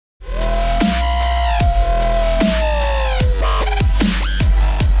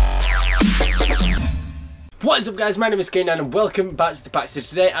What is up, guys? My name is Kanine and welcome back to the pack. So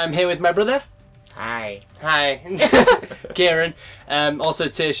today I'm here with my brother. Hi. Kieran. Also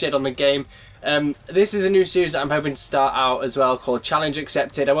TeerShed on the game. This is a new series that I'm hoping to start out as well called Challenge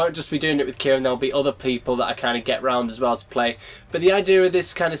Accepted. I won't just be doing it with Kieran, there'll be other people that I kind of get round as well to play. But the idea of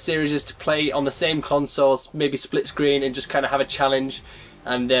this kind of series is to play on the same consoles, maybe split screen, and just kind of have a challenge.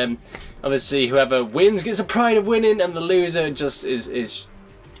 And obviously whoever wins gets a pride of winning, and the loser just is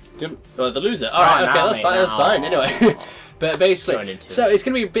the loser. Alright, okay, that's fine, anyway. But basically, so it's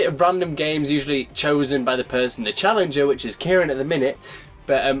going to be a bit of random games, usually chosen by the person, the challenger, which is Kieran at the minute.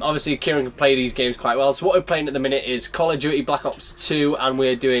 But obviously Kieran can play these games quite well. So what we're playing at the minute is Call of Duty Black Ops 2, and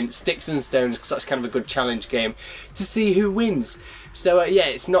we're doing Sticks and Stones because that's kind of a good challenge game to see who wins. So yeah,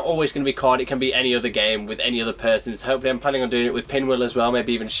 it's not always going to be COD, it can be any other game with any other persons. Hopefully I'm planning on doing it with Pinwheel as well,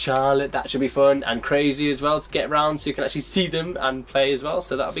 maybe even Charlotte, that should be fun, and Crazy as well to get around so you can actually see them and play as well,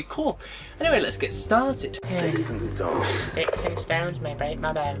 so that'll be cool. Anyway, let's get started. Sticks and stones. Sticks and stones may break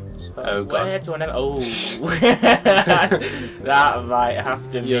my bones. Oh god. Oh. That might have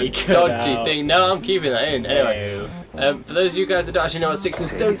to be dodgy thing. No, I'm keeping that in. Anyway. For those of you guys that don't actually know what Sticks and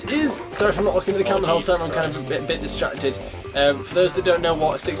Stones is, sorry if I'm not looking at the camera the whole time, I'm kind of a bit distracted. For those that don't know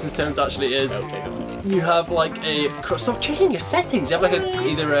what Sticks and Stones actually is, you have like a... Stop changing your settings! You have like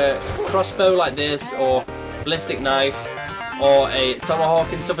either a crossbow like this, or ballistic knife, or a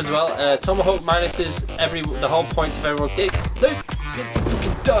tomahawk and stuff as well. Tomahawk minuses the whole point of everyone's game. No! You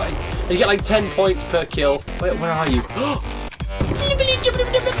fucking die! And you get like 10 points per kill. Wait, where are you?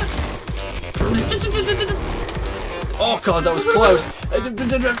 Oh god, that was close.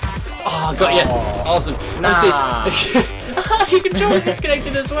 Oh, got you. Awesome. Nah. Your controller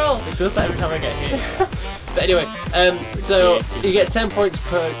disconnected as well. It does that every time I get hit. But anyway, so you get 10 points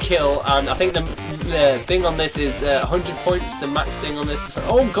per kill, and I think the thing on this is 100 points. The max thing on this is...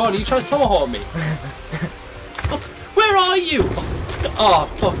 Oh god, are you trying to tomahawk me? Where are you? Oh,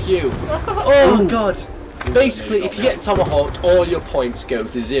 fuck you. Oh god. Basically, if you get tomahawked, all your points go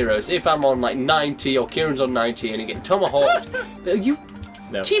to zero. So if I'm on like 90 or Kieran's on 90 and you get tomahawked, you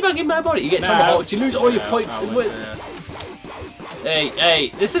teabagging my body, you get tomahawked, you lose all your points.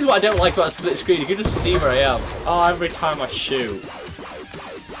 Hey, this is what I don't like about split screen. You can just see where I am. Oh, every time I shoot.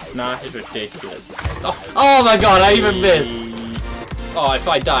 Nah, it's ridiculous. Oh my god, I even missed. Oh, if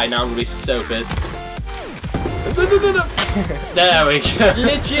I die now, I'm gonna be so pissed. There we go.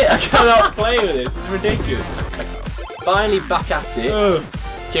 Legit, I cannot play with this. It's ridiculous. Finally back at it.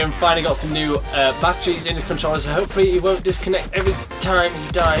 Kieran finally got some new batteries in his controller, so hopefully he won't disconnect every time he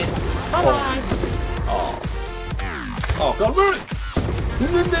dies. Bye-bye. Oh god, move it!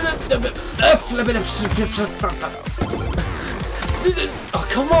 Oh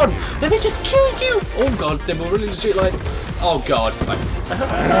come on! Let me just kill you! Oh god, then we'll run in the straight line. Oh god.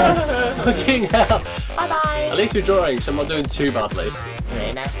 Fucking hell. Bye bye. At least we're drawing, so I'm not doing too badly.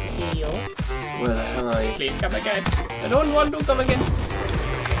 Very nice to see you. Where the hell are you? Please come again. I don't want to come again.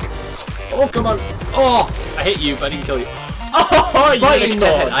 Oh come on. Oh! I hit you, but I didn't kill you. Oh, right in the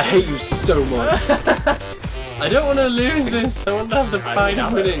head. I hate you so much. I don't want to lose this. I want to have the pride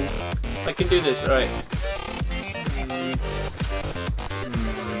of winning. I can do this, right?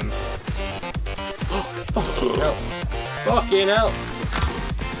 Fucking hell. Fucking hell.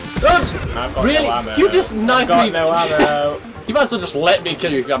 Really? No ammo. You just knifed me. No ammo. You might as well just let me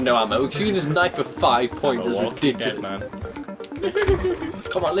kill you if you have no ammo, because you can just knife for 5 points. That's ridiculous. Man.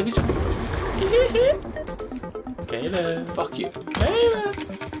 Come on, let me just... Caleb. Fuck you. Caleb.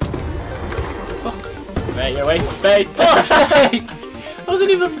 Fuck. Mate, you're wasting space. Fuck's sake! I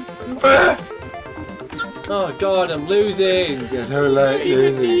wasn't even... Oh god, I'm losing. I don't like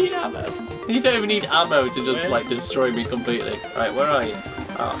losing. You don't even need ammo to just like destroy me completely. Right, where are you?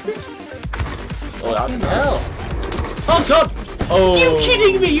 Oh, that's hell. Oh god! Oh. Are you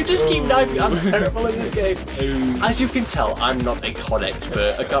kidding me? You just keep knifing. I'm terrible in this game. As you can tell, I'm not a COD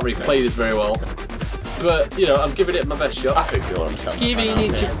expert. I can't really play this very well. But, you know, I'm giving it my best shot. I think you're on something. Giving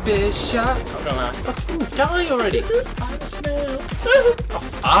it your best shot. I'm gonna Fucking die already.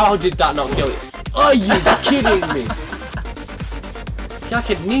 How did that not kill you? Are you kidding me? Like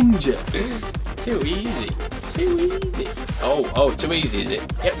a ninja. Too easy. Too easy. Oh, too easy, is it?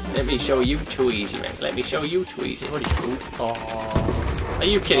 Yep. Let me show you too easy, mate. Let me show you too easy. What are you doing? Oh. Are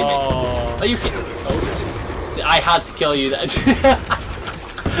you kidding me? Are you kidding me? Oh. I had to kill you then.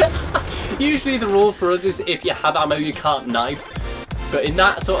 Usually the rule for us is if you have ammo you can't knife. But in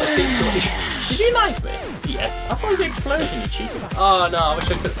that sort of situation... Did you knife me? Yes. I thought it was an explosion, you cheeky bastard. Oh no, I wish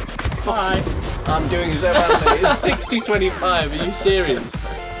I could... Bye. I'm doing so badly. It's 60-25, are you serious?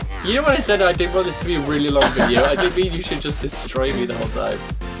 You know when I said I didn't want this to be a really long video, I didn't mean you should just destroy me the whole time.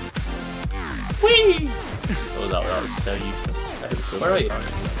 Whee! Oh, that was so useful. Where are you?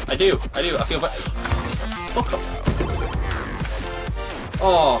 I do. I feel bad. Fuck off.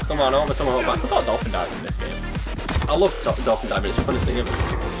 Oh, come on, I want my tomahawk back. I forgot dolphin dive in this game. I love dolphin diving, it's the funniest thing ever.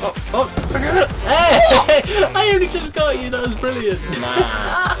 Oh, hey! I only just got you, that was brilliant.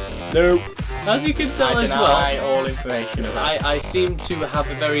 Nah. Nope. As you can tell I as deny well, all information about I seem to have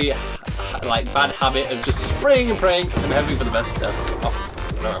a very bad habit of just spraying and praying and hoping for the best stuff. Oh,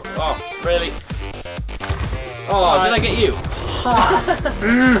 no. Oh, really? Oh, did I get you?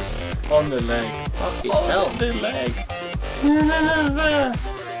 on the leg. Fucking hell. On the leg.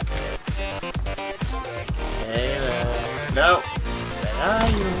 No. Where are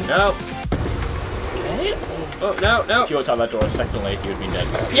you? No. Oh, no, no. If you walked out that door a second later, you'd be dead.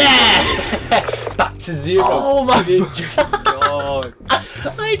 Yeah! Back to zero. Oh my God.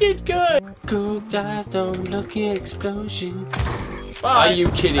 I did good. Cool guys don't look at explosion. Are you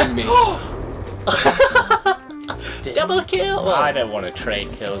kidding me? Double kill! Well, I don't want to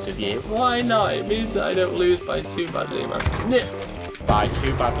trade kills with you. why not? It means that I don't lose by too badly amount. By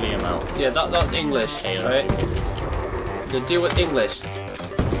too badly amount. Yeah, that's English, right? You deal with English.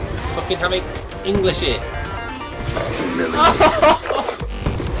 Fucking having English it.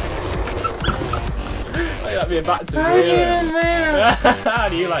 Like that being back to zero. How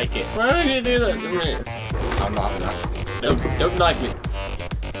do you like it? Why do you do that to me? I'm not having that. Don't knife me.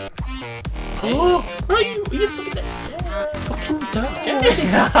 Oh, where are you? You fucking dead. Fucking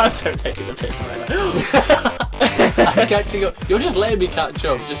don't. I'm so taking the piss right now. I'm catching up. You're just letting me catch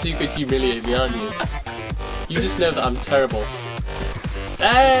up just so you could humiliate me, aren't you? You just know that I'm terrible.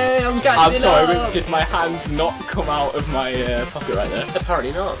 Hey, I'm catching I'm sorry, up. but did my hands not come out of my pocket right there?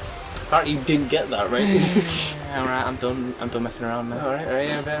 Apparently not. Apparently you didn't get that, right? Alright, I'm done messing around now. Alright,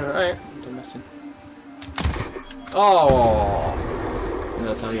 alright. I'm done messing. Oh.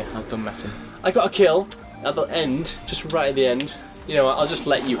 I'll tell you, I'm done messing. I got a kill at the end, just right at the end. You know what, I'll just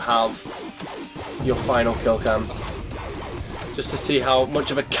let you have your final kill cam. Just to see how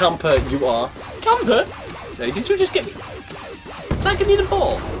much of a camper you are. Camper? No, did you just get me? Did I give you the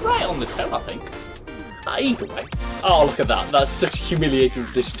ball? Right on the toe, I think. Either way. Oh, look at that. That's such a humiliating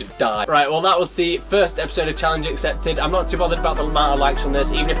position to die. Right, well, that was the first episode of Challenge Accepted. I'm not too bothered about the amount of likes on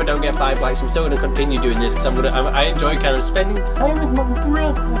this. Even if I don't get 5 likes, I'm still going to continue doing this because I enjoy kind of spending time with my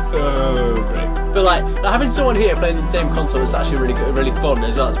brother. Oh, great. But like having someone here playing the same console is actually really good, really fun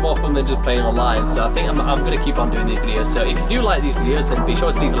as well. It's more fun than just playing online. So I think I'm going to keep on doing these videos. So if you do like these videos, then be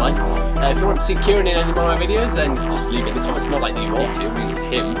sure to leave a like. If you want to see Kieran in any more of my videos, then just leave it in the comments. Not like you want to, I mean it's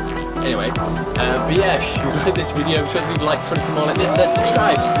him. Anyway, but yeah, if you like this video, be sure to leave a like for some more like this, then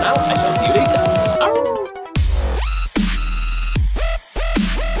subscribe. Now I shall see you later.